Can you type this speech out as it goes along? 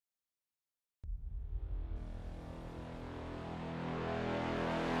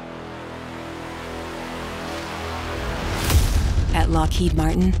Lockheed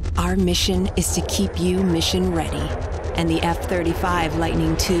Martin, our mission is to keep you mission ready, and the F-35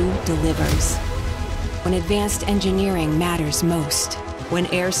 Lightning II delivers. When advanced engineering matters most, when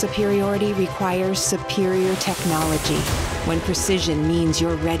air superiority requires superior technology, when precision means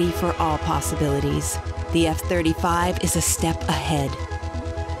you're ready for all possibilities, the F-35 is a step ahead.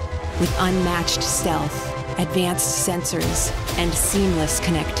 With unmatched stealth, advanced sensors, and seamless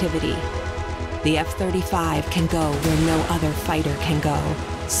connectivity, the F-35 can go where no other fighter can go,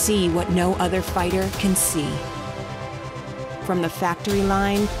 see what no other fighter can see. From the factory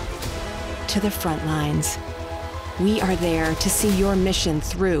line to the front lines, we are there to see your mission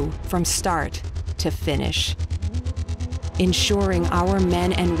through from start to finish, ensuring our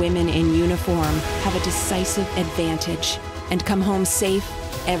men and women in uniform have a decisive advantage and come home safe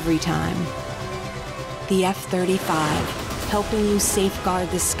every time. The F-35, helping you safeguard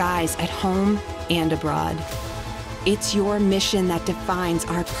the skies at home and abroad. It's your mission that defines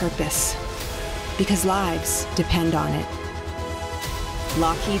our purpose, because lives depend on it.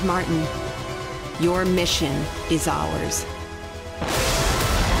 Lockheed Martin, your mission is ours.